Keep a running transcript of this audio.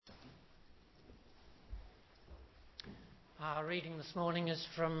Our reading this morning is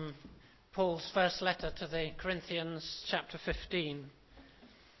from Paul's first letter to the Corinthians, chapter 15,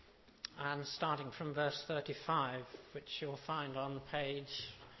 and starting from verse 35, which you'll find on page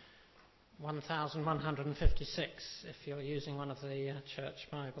 1156 if you're using one of the church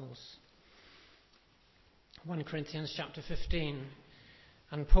Bibles. 1 Corinthians chapter 15.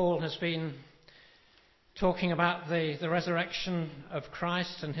 And Paul has been talking about the resurrection of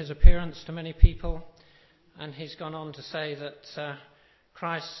Christ and his appearance to many people. And he's gone on to say that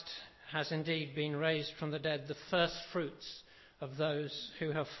Christ has indeed been raised from the dead, the first fruits of those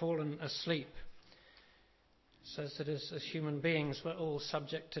who have fallen asleep. It says that as human beings we're all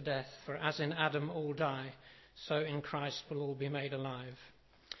subject to death, for as in Adam all die, so in Christ will all be made alive.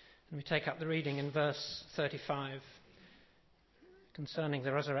 And we take up the reading in verse 35 concerning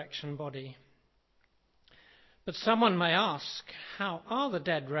the resurrection body. But someone may ask, how are the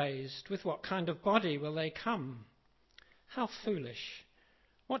dead raised? With what kind of body will they come? How foolish!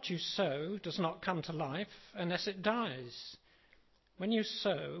 What you sow does not come to life unless it dies. When you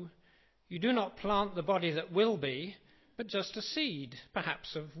sow, you do not plant the body that will be, but just a seed,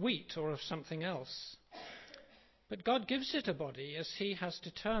 perhaps of wheat or of something else. But God gives it a body as he has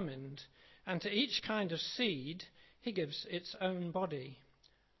determined, and to each kind of seed he gives its own body.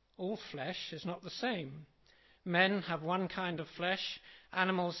 All flesh is not the same. Men have one kind of flesh,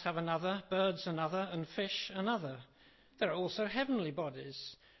 animals have another, birds another, and fish another. There are also heavenly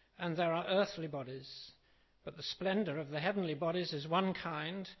bodies, and there are earthly bodies. But the splendor of the heavenly bodies is one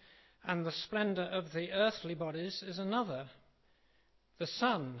kind, and the splendor of the earthly bodies is another. The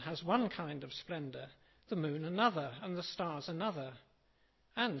sun has one kind of splendor, the moon another, and the stars another.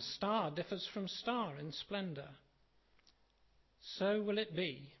 And star differs from star in splendor. So will it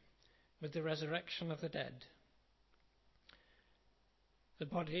be with the resurrection of the dead. The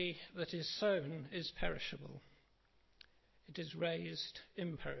body that is sown is perishable. It is raised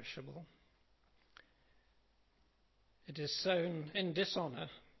imperishable. It is sown in dishonor.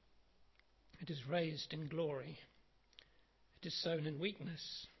 It is raised in glory. It is sown in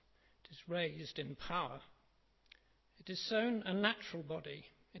weakness. It is raised in power. It is sown a natural body.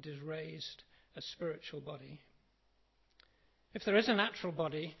 It is raised a spiritual body. If there is a natural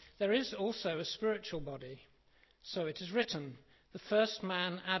body, there is also a spiritual body. So it is written, the first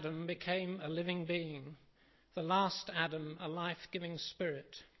man, Adam, became a living being. The last Adam, a life-giving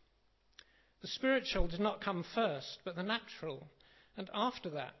spirit. The spiritual did not come first, but the natural, and after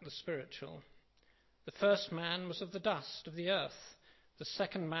that the spiritual. The first man was of the dust of the earth, the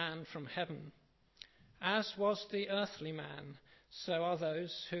second man from heaven. As was the earthly man, so are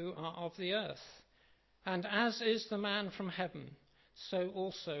those who are of the earth. And as is the man from heaven, so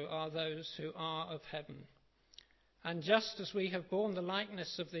also are those who are of heaven. And just as we have borne the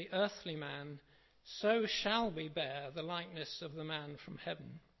likeness of the earthly man, so shall we bear the likeness of the man from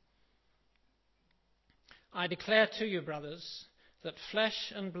heaven. I declare to you, brothers, that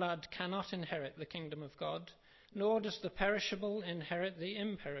flesh and blood cannot inherit the kingdom of God, nor does the perishable inherit the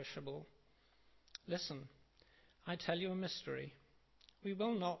imperishable. Listen, I tell you a mystery. We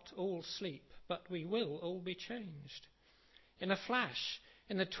will not all sleep, but we will all be changed. In a flash,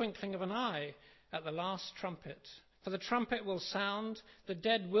 in the twinkling of an eye, at the last trumpet. For the trumpet will sound, the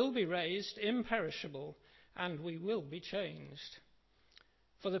dead will be raised imperishable, and we will be changed.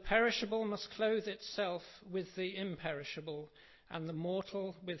 For the perishable must clothe itself with the imperishable, and the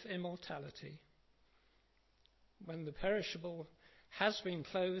mortal with immortality. When the perishable has been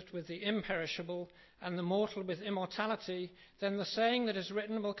clothed with the imperishable, and the mortal with immortality, then the saying that is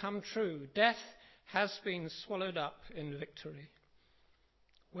written will come true. Death has been swallowed up in victory.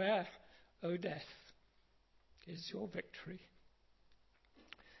 Where, O death, is your victory?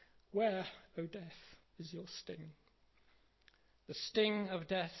 Where, O death, is your sting? The sting of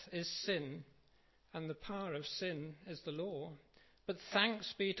death is sin, and the power of sin is the law. But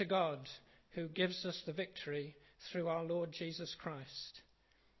thanks be to God, who gives us the victory through our Lord Jesus Christ.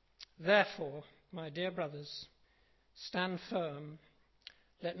 Therefore, my dear brothers, stand firm.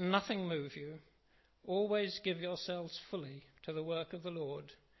 Let nothing move you. Always give yourselves fully to the work of the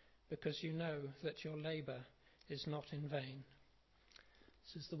Lord, because you know that your labor is not in vain.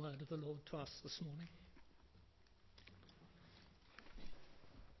 This is the word of the Lord to us this morning.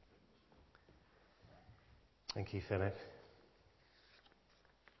 Thank you, Philip.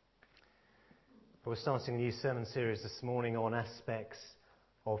 We're starting a new sermon series this morning on aspects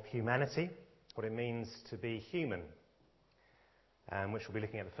of humanity, what it means to be human, which we'll be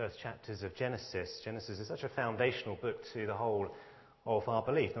looking at the first chapters of Genesis. Genesis is such a foundational book to the whole of our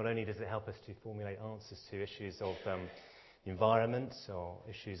belief. Not only does it help us to formulate answers to issues of environment or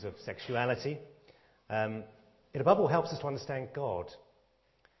issues of sexuality, It above all helps us to understand God,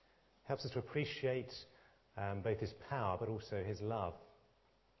 helps us to appreciate both his power but also his love.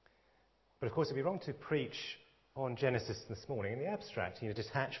 But of course it'd be wrong to preach on Genesis this morning in the abstract,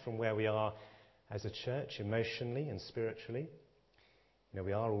 detached from where we are as a church emotionally and spiritually.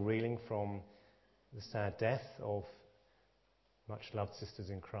 We are all reeling from the sad death of much loved sisters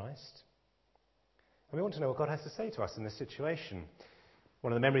in Christ. And we want to know what God has to say to us in this situation.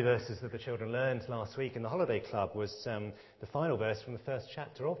 One of the memory verses that the children learned last week in the holiday club was the final verse from the first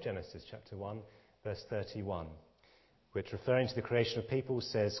chapter of Genesis, chapter 1, verse 31, which, referring to the creation of people,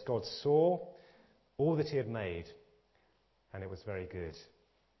 says, God saw all that he had made, and it was very good.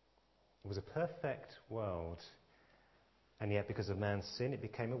 It was a perfect world, and yet because of man's sin, it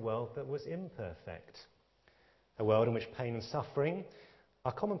became a world that was imperfect. A world in which pain and suffering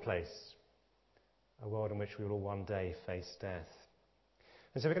are commonplace. A world in which we will all one day face death.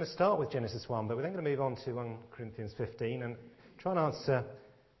 And so we're going to start with Genesis 1, but we're then going to move on to 1 Corinthians 15 and try and answer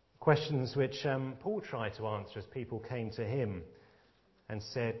questions which Paul tried to answer as people came to him and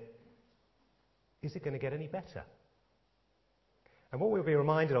said, is it going to get any better? And what we'll be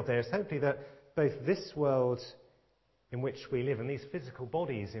reminded of there is hopefully that both this world in which we live and these physical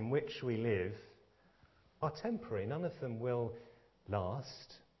bodies in which we live are temporary. None of them will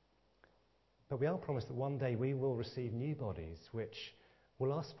last. But we are promised that one day we will receive new bodies which will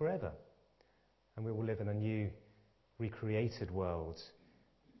last forever. And we will live in a new, recreated world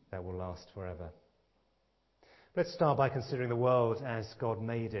that will last forever. Let's start by considering the world as God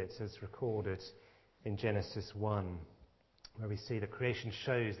made it, as recorded in Genesis 1, where we see that creation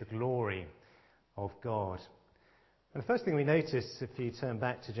shows the glory of God. And the first thing we notice, if you turn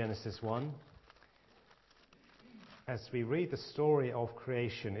back to Genesis 1, as we read the story of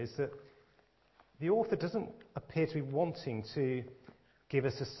creation, is that the author doesn't appear to be wanting to give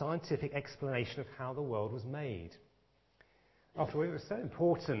us a scientific explanation of how the world was made. After all, it was so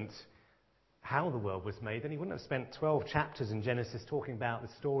important how the world was made, then he wouldn't have spent 12 chapters in Genesis talking about the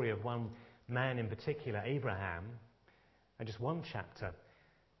story of one man in particular, Abraham, and just one chapter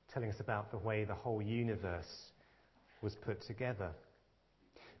telling us about the way the whole universe was put together.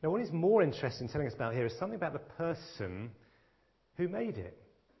 Now, what is more interesting telling us about here is something about the person who made it,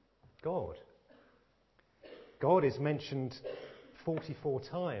 God. God is mentioned 44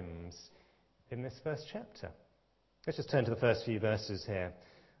 times in this first chapter. Let's just turn to the first few verses here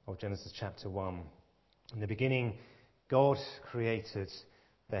of Genesis chapter 1. In the beginning, God created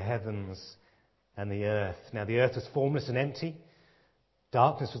the heavens and the earth. Now the earth was formless and empty.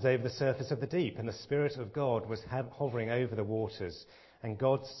 Darkness was over the surface of the deep, and the Spirit of God was hovering over the waters. And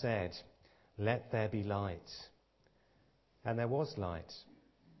God said, "Let there be light." And there was light.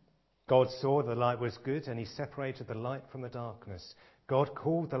 God saw the light was good, and he separated the light from the darkness. God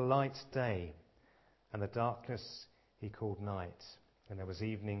called the light day, and the darkness he called night. And there was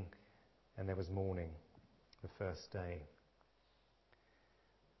evening, and there was morning, the first day.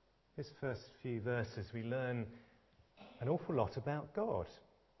 These first few verses, we learn an awful lot about God.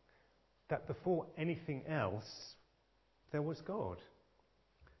 That before anything else, there was God.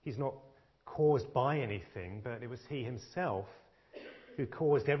 He's not caused by anything, but it was he himself who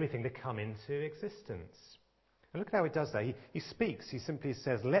caused everything to come into existence. And look at how he does that. He speaks. He simply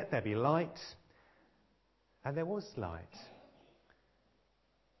says, "Let there be light," and there was light.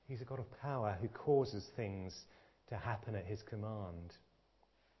 He's a God of power who causes things to happen at his command.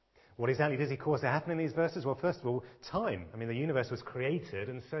 What exactly does he cause to happen in these verses? Well, first of all, time. I mean, the universe was created,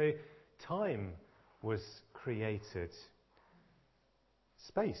 and so time was created.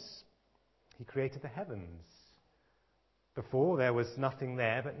 Space. He created the heavens. Before there was nothing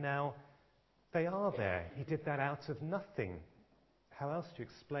there, but now they are there. He did that out of nothing. How else do you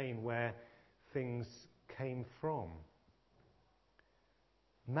explain where things came from?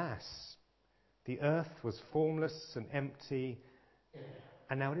 Mass. The earth was formless and empty,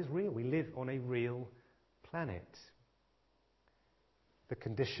 and now it is real. We live on a real planet. The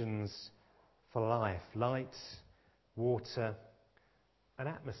conditions for life: light, water, an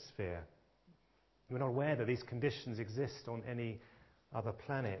atmosphere. We're not aware that these conditions exist on any other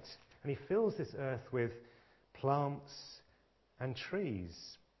planet. And he fills this earth with plants and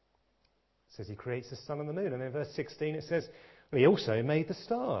trees. It says he creates the sun and the moon. And in verse 16 it says, well, he also made the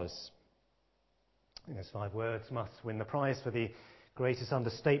stars. I think those 5 words must win the prize for the greatest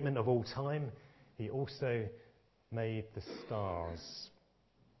understatement of all time. He also made the stars.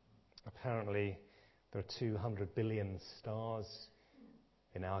 Apparently there are 200 billion stars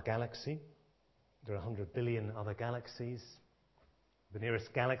in our galaxy. There are 100 billion other galaxies. The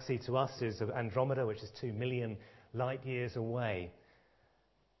nearest galaxy to us is Andromeda, which is 2 million light years away.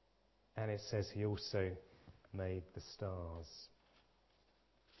 And it says he also made the stars.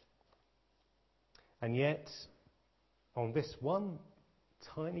 And yet, on this one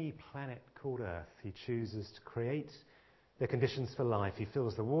tiny planet called Earth, he chooses to create the conditions for life. He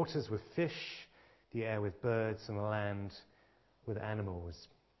fills the waters with fish, the air with birds, and the land with animals.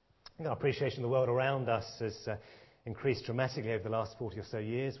 I think our appreciation of the world around us has increased dramatically over the last 40 or so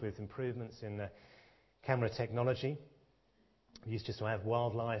years with improvements in camera technology. We used to have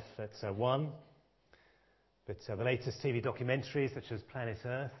wildlife at one, but the latest TV documentaries such as Planet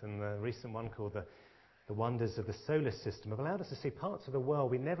Earth and the recent one called The Wonders of the Solar System have allowed us to see parts of the world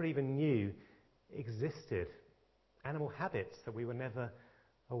we never even knew existed, animal habits that we were never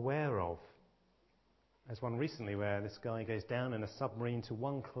aware of. There's one recently where this guy goes down in a submarine to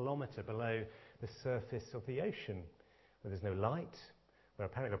 1 kilometre below the surface of the ocean, where there's no light, where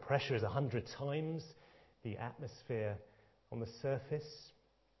apparently the pressure is 100 times the atmosphere on the surface,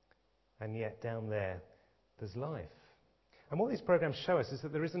 and yet down there's life. And what these programs show us is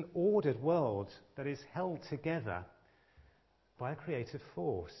that there is an ordered world that is held together by a creative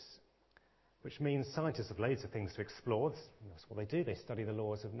force, which means scientists have loads of things to explore. That's what they do. They study the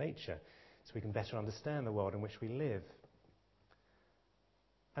laws of nature so we can better understand the world in which we live.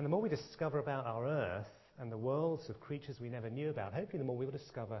 And the more we discover about our Earth and the worlds of creatures we never knew about, hopefully the more we will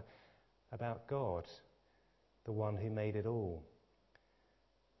discover about God, the one who made it all.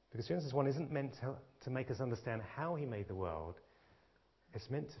 Because Genesis 1 isn't meant to make us understand how he made the world. It's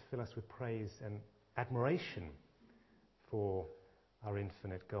meant to fill us with praise and admiration for our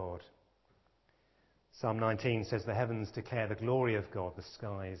infinite God. Psalm 19 says, "The heavens declare the glory of God, the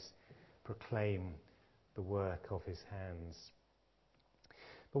skies proclaim the work of his hands."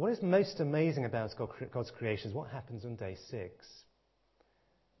 But what is most amazing about God's creation is what happens on day 6.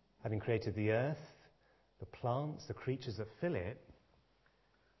 Having created the earth, the plants, the creatures that fill it,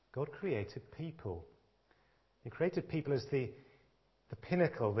 God created people. He created people as the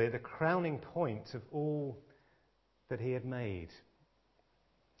pinnacle, the crowning point of all that he had made.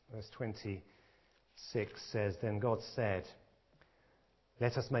 Verse 26 says, "Then God said,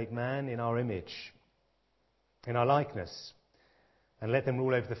 'Let us make man in our image, in our likeness, and let them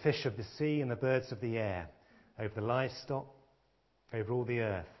rule over the fish of the sea and the birds of the air, over the livestock, over all the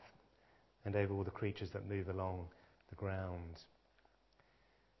earth, and over all the creatures that move along the ground.'"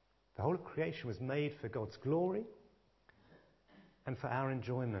 The whole of creation was made for God's glory and for our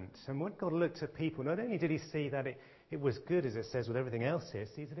enjoyment. And when God looked at people, not only did he see that it was good, as it says with everything else here,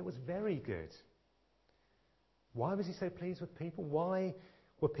 he sees that it was very good. Why was he so pleased with people? Why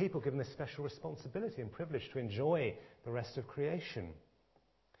were people given this special responsibility and privilege to enjoy the rest of creation?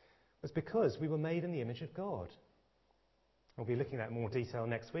 It was because we were made in the image of God. We'll be looking at more detail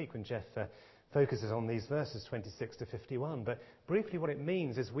next week when Jeff focuses on these verses 26 to 51. But briefly what it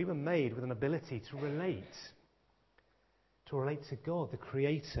means is we were made with an ability to relate to God, the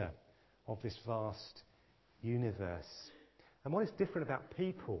creator of this vast universe. And what is different about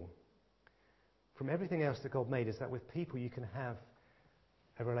people from everything else that God made is that with people you can have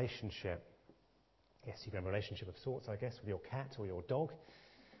a relationship. Yes, you can have a relationship of sorts, I guess, with your cat or your dog,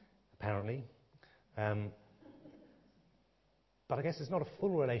 apparently. But I guess it's not a full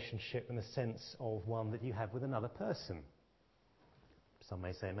relationship in the sense of one that you have with another person. Some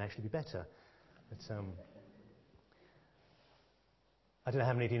may say it may actually be better. But I don't know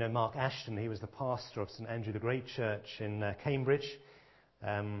how many of you know Mark Ashton. He was the pastor of St Andrew the Great Church in Cambridge.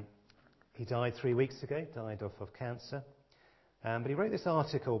 He died 3 weeks ago, died of cancer. But he wrote this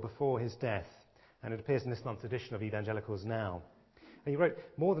article before his death, and it appears in this month's edition of Evangelicals Now. And he wrote,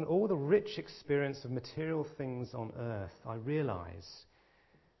 "More than all the rich experience of material things on earth, I realise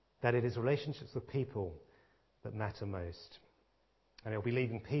that it is relationships with people that matter most. And it will be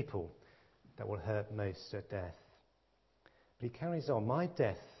leaving people that will hurt most at death." But he carries on, "My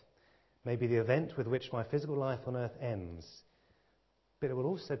death may be the event with which my physical life on earth ends, but it will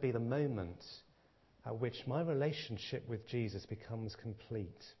also be the moment at which my relationship with Jesus becomes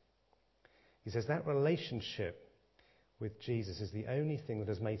complete." He says that relationship with Jesus is the only thing that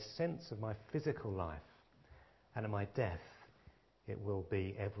has made sense of my physical life, and at my death it will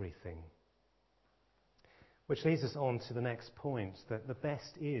be everything. Which leads us on to the next point, that the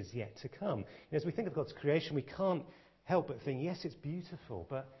best is yet to come. As we think of God's creation, we can't help but think, yes, it's beautiful,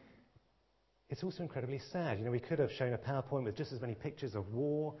 but it's also incredibly sad. We could have shown a PowerPoint with just as many pictures of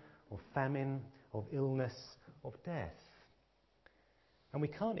war, of famine, of illness, of death. And we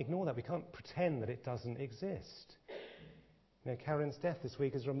can't ignore that. We can't pretend that it doesn't exist. Karen's death this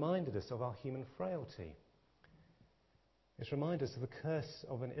week has reminded us of our human frailty. It's reminded us of the curse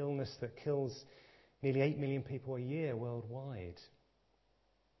of an illness that kills nearly 8 million people a year worldwide.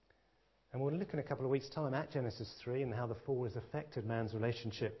 And we'll look in a couple of weeks' time at Genesis 3 and how the fall has affected man's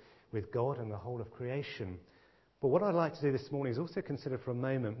relationship with God and the whole of creation. But what I'd like to do this morning is also consider for a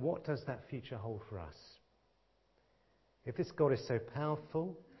moment, what does that future hold for us? If this God is so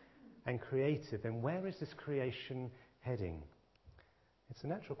powerful and creative, then where is this creation heading? It's a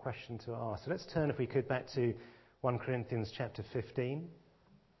natural question to ask. So let's turn, if we could, back to 1 Corinthians chapter 15.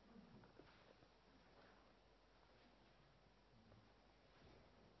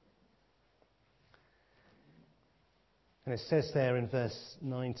 And it says there in verse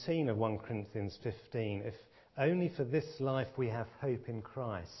 19 of 1 Corinthians 15, if only for this life we have hope in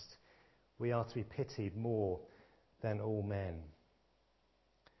Christ, we are to be pitied more than all men.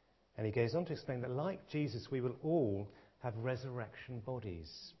 And he goes on to explain that like Jesus, we will all have resurrection bodies.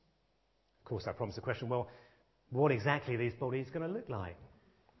 Of course, that prompts the question, well, what exactly are these bodies going to look like?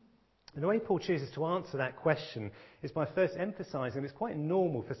 And the way Paul chooses to answer that question is by first emphasizing it's quite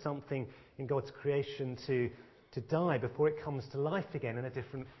normal for something in God's creation to die before it comes to life again in a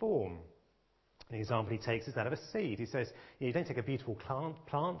different form. The example he takes is that of a seed. He says, you don't take a beautiful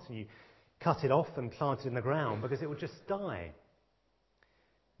plant and you cut it off and plant it in the ground because it will just die.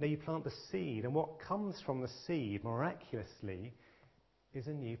 No, you plant the seed, and what comes from the seed, miraculously, is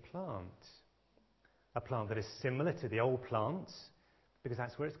a new plant. A plant that is similar to the old plant, because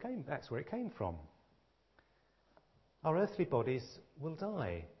that's where it came from. Our earthly bodies will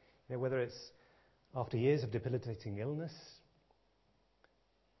die, whether it's after years of debilitating illness,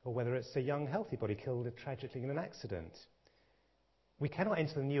 or whether it's a young, healthy body killed tragically in an accident. We cannot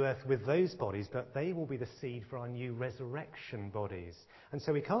enter the new earth with those bodies, but they will be the seed for our new resurrection bodies. And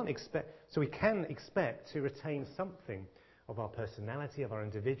so we can expect to retain something of our personality, of our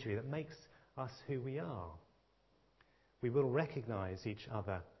individuality that makes us who we are. We will recognize each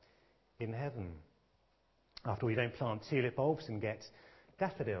other in heaven. After all, we don't plant tulip bulbs and get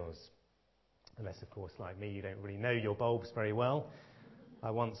daffodils. Unless, of course, like me, you don't really know your bulbs very well.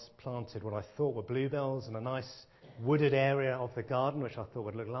 I once planted what I thought were bluebells in a nice wooded area of the garden, which I thought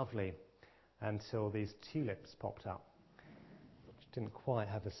would look lovely, until these tulips popped up, which didn't quite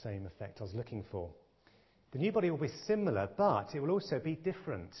have the same effect I was looking for. The new body will be similar, but it will also be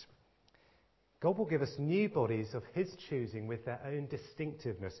different. God will give us new bodies of his choosing with their own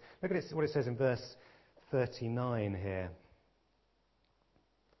distinctiveness. Look at what it says in verse 39 here.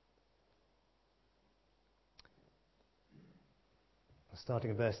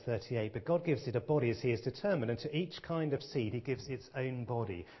 Starting in verse 38, but God gives it a body as he has determined, and to each kind of seed he gives its own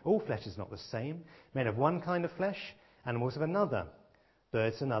body. All flesh is not the same. Men of one kind of flesh, animals of another,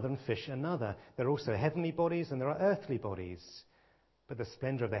 birds another, and fish another. There are also heavenly bodies and there are earthly bodies. But the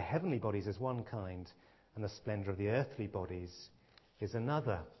splendour of the heavenly bodies is one kind, and the splendour of the earthly bodies is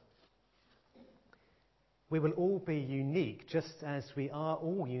another. We will all be unique, just as we are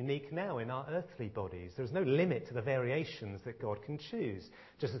all unique now in our earthly bodies. There's no limit to the variations that God can choose.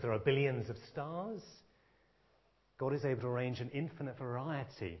 Just as there are billions of stars, God is able to arrange an infinite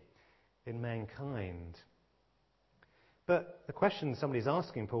variety in mankind. But the question somebody's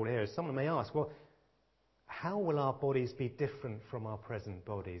asking Paul here is, someone may ask, well, how will our bodies be different from our present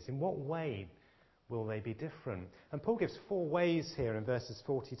bodies? In what way will they be different? And Paul gives 4 ways here in verses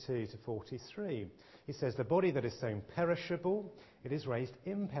 42 to 43. He says, the body that is sown perishable, it is raised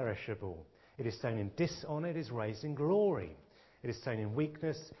imperishable. It is sown in dishonour, it is raised in glory. It is sown in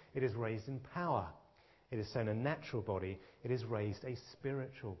weakness, it is raised in power. It is sown a natural body, it is raised a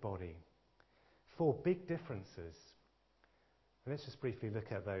spiritual body. 4 big differences. And let's just briefly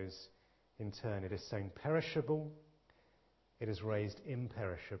look at those in turn. It is sown perishable, it is raised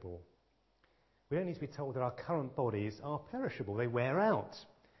imperishable. We don't need to be told that our current bodies are perishable. They wear out.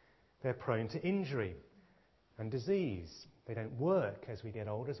 They're prone to injury and disease. They don't work as we get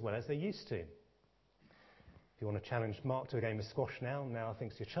older as well as they used to. If you want to challenge Mark to a game of squash now I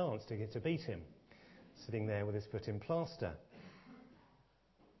think it's your chance to get to beat him, sitting there with his foot in plaster.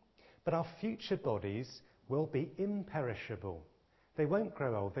 But our future bodies will be imperishable. They won't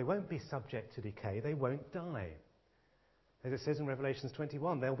grow old. They won't be subject to decay. They won't die. As it says in Revelation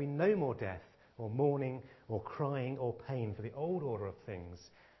 21, there will be no more death, or mourning, or crying, or pain, for the old order of things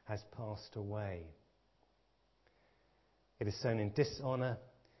has passed away. It is sown in dishonour,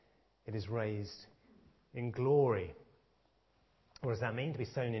 it is raised in glory. What does that mean, to be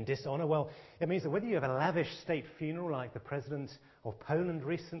sown in dishonour? Well, it means that whether you have a lavish state funeral like the President of Poland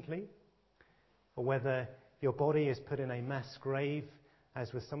recently, or whether your body is put in a mass grave,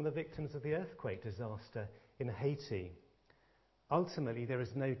 as with some of the victims of the earthquake disaster in Haiti, ultimately there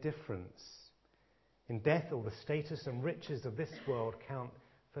is no difference. In death, all the status and riches of this world count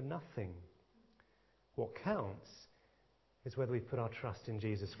for nothing. What counts is whether we put our trust in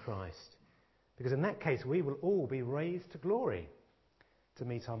Jesus Christ Because in that case, we will all be raised to glory to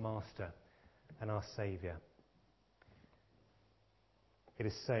meet our Master and our Saviour. It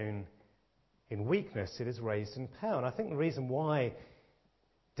is sown in weakness, it is raised in power. And I think the reason why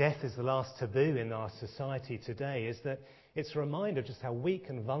death is the last taboo in our society today is that it's a reminder of just how weak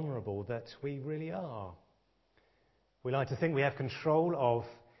and vulnerable that we really are. We like to think we have control of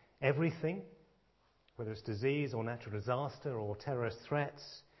everything, whether it's disease or natural disaster or terrorist threats.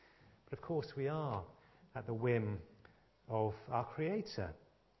 But of course we are at the whim of our Creator.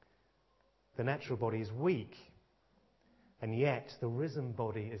 The natural body is weak, and yet the risen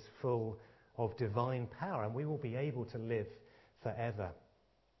body is full of divine power, and we will be able to live forever.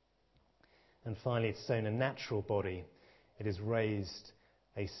 And finally, it's sown a natural body. It is raised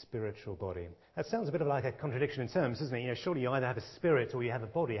a spiritual body. That sounds a bit like a contradiction in terms, doesn't it? Surely you either have a spirit or you have a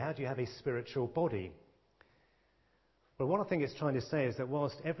body. How do you have a spiritual body? Well, what I think it's trying to say is that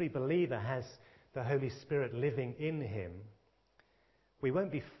whilst every believer has the Holy Spirit living in him, we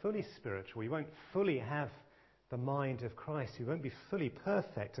won't be fully spiritual. We won't fully have the mind of Christ. We won't be fully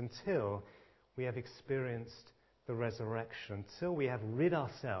perfect until we have experienced the resurrection, until we have rid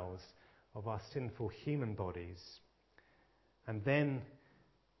ourselves of our sinful human bodies. And then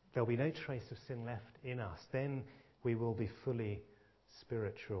there'll be no trace of sin left in us. Then we will be fully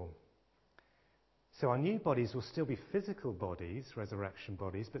spiritual. So our new bodies will still be physical bodies, resurrection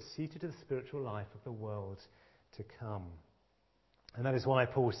bodies, but suited to the spiritual life of the world to come. And that is why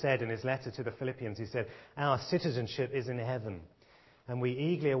Paul said in his letter to the Philippians, he said, our citizenship is in heaven, and we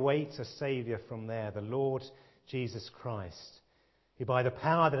eagerly await a Saviour from there, the Lord Jesus Christ, who by the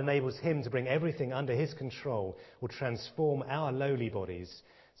power that enables him to bring everything under his control will transform our lowly bodies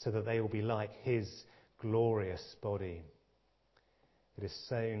so that they will be like his glorious body. It is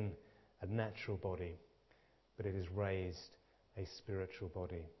sown a natural body, but it is raised a spiritual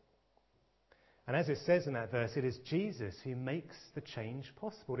body. And as it says in that verse, it is Jesus who makes the change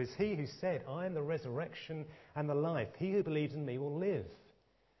possible. It is he who said, I am the resurrection and the life. He who believes in me will live,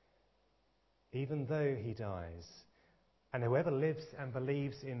 even though he dies. And whoever lives and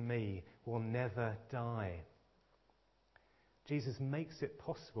believes in me will never die. Jesus makes it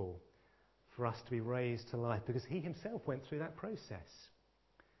possible for us to be raised to life because he himself went through that process.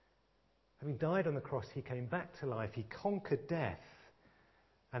 Having died on the cross, he came back to life. He conquered death.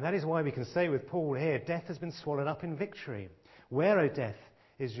 And that is why we can say with Paul here, death has been swallowed up in victory. Where, O death,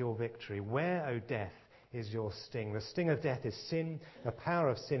 is your victory? Where, O death, is your sting? The sting of death is sin. The power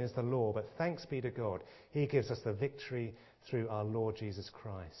of sin is the law. But thanks be to God, he gives us the victory through our Lord Jesus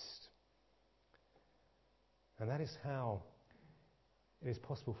Christ. And that is how it is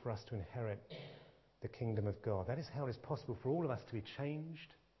possible for us to inherit the kingdom of God. That is how it is possible for all of us to be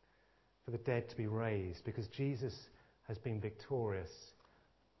changed, for the dead to be raised, because Jesus has been victorious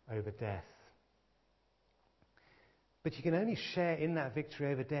over death. But you can only share in that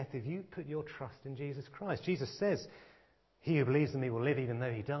victory over death if you put your trust in Jesus Christ. Jesus says, he who believes in me will live even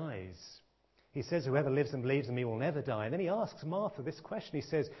though he dies. He says, whoever lives and believes in me will never die. And then he asks Martha this question. He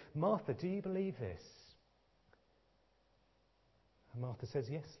says, Martha, do you believe this? And Martha says,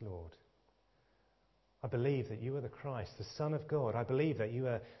 yes, Lord. I believe that you are the Christ, the Son of God. I believe that you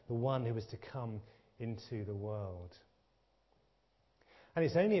are the one who is to come into the world. And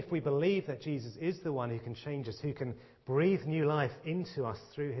it's only if we believe that Jesus is the one who can change us, who can breathe new life into us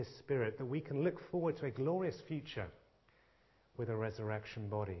through his Spirit, that we can look forward to a glorious future with a resurrection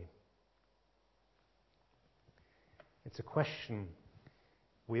body. It's a question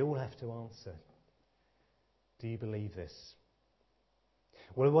we all have to answer. Do you believe this?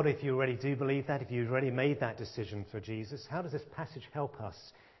 Well, what if you already do believe that? If you've already made that decision for Jesus, how does this passage help us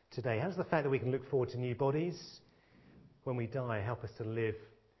today? How does the fact that we can look forward to new bodies when we die help us to live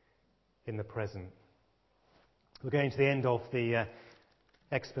in the present? We're going to the end of the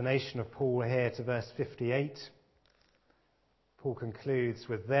explanation of Paul here to verse 58. Paul concludes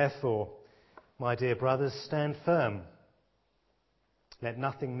with, therefore, my dear brothers, stand firm. Let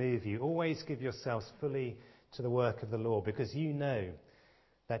nothing move you. Always give yourselves fully to the work of the Lord, because you know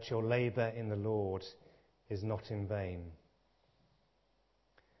that your labour in the Lord is not in vain.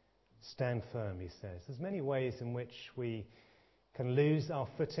 Stand firm, he says. There's many ways in which we can lose our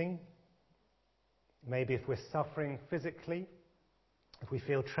footing. Maybe if we're suffering physically, if we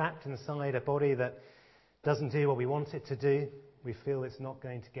feel trapped inside a body that doesn't do what we want it to do, we feel it's not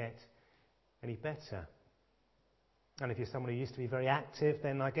going to get any better. And if you're someone who used to be very active,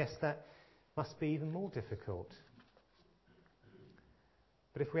 then I guess that must be even more difficult.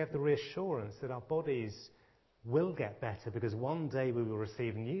 But if we have the reassurance that our bodies will get better because one day we will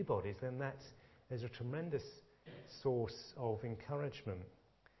receive new bodies, then that is a tremendous source of encouragement.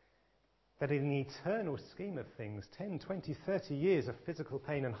 that in the eternal scheme of things, 10, 20, 30 years of physical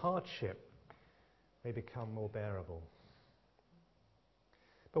pain and hardship may become more bearable.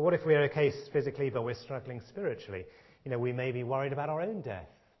 But what if we're okay physically, but we're struggling spiritually? We may be worried about our own death.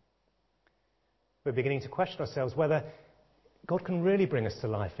 We're beginning to question ourselves whether God can really bring us to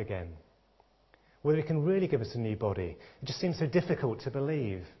life again, whether He can really give us a new body. It just seems so difficult to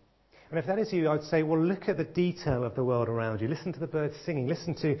believe. And if that is you, I'd say, well, look at the detail of the world around you. Listen to the birds singing.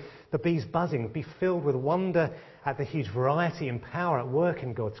 Listen to the bees buzzing. Be filled with wonder at the huge variety and power at work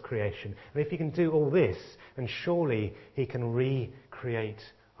in God's creation. And if He can do all this, then surely He can recreate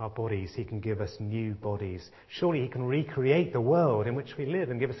our bodies. He can give us new bodies. Surely He can recreate the world in which we live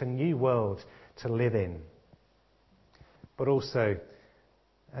and give us a new world to live in. But also,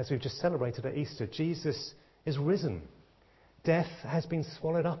 as we've just celebrated at Easter, Jesus is risen. Death has been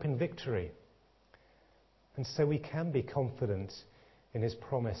swallowed up in victory. And so we can be confident in His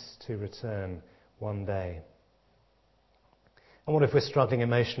promise to return one day. And what if we're struggling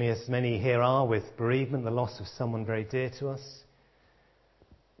emotionally, as many here are, with bereavement, the loss of someone very dear to us?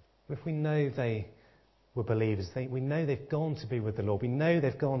 If we know they were believers, we know they've gone to be with the Lord, we know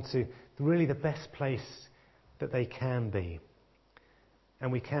they've gone to really the best place that they can be.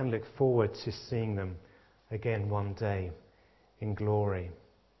 And we can look forward to seeing them again one day in glory.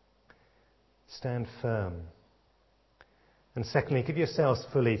 Stand firm. And secondly, give yourselves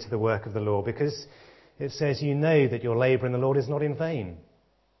fully to the work of the Lord, because it says you know that your labour in the Lord is not in vain.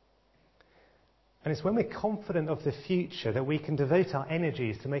 And it's when we're confident of the future that we can devote our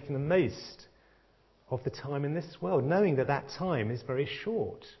energies to making the most of the time in this world, knowing that that time is very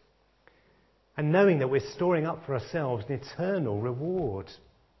short. And knowing that we're storing up for ourselves an eternal reward.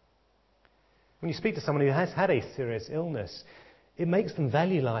 When you speak to someone who has had a serious illness, it makes them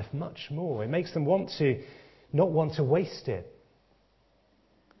value life much more. It makes them not want to waste it.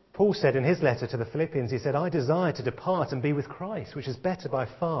 Paul said in his letter to the Philippians, he said, I desire to depart and be with Christ, which is better by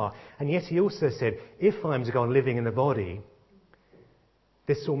far. And yet he also said, if I'm to go on living in the body,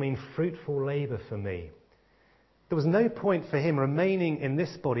 this will mean fruitful labour for me. There was no point for him remaining in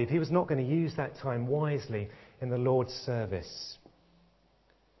this body if he was not going to use that time wisely in the Lord's service.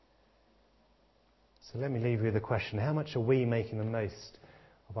 So let me leave you with the question, how much are we making the most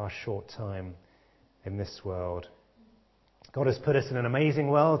of our short time in this world? God has put us in an amazing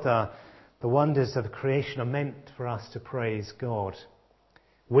world. The wonders of creation are meant for us to praise God.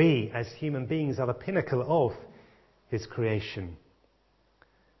 We, as human beings, are the pinnacle of His creation.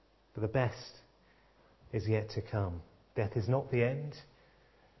 But the best is yet to come. Death is not the end.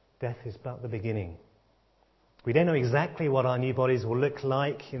 Death is but the beginning. We don't know exactly what our new bodies will look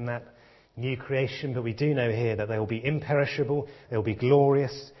like in that new creation, but we do know here that they will be imperishable, they will be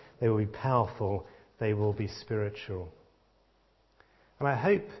glorious, they will be powerful, they will be spiritual. And I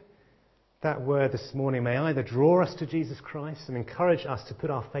hope that word this morning may either draw us to Jesus Christ and encourage us to put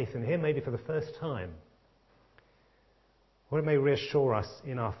our faith in Him, maybe for the first time, or it may reassure us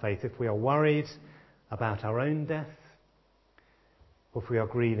in our faith if we are worried about our own death, or if we are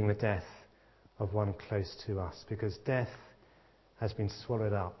grieving the death of one close to us, because death has been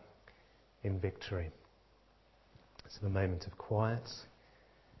swallowed up in victory. So a moment of quiet,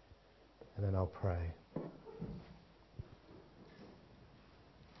 and then I'll pray.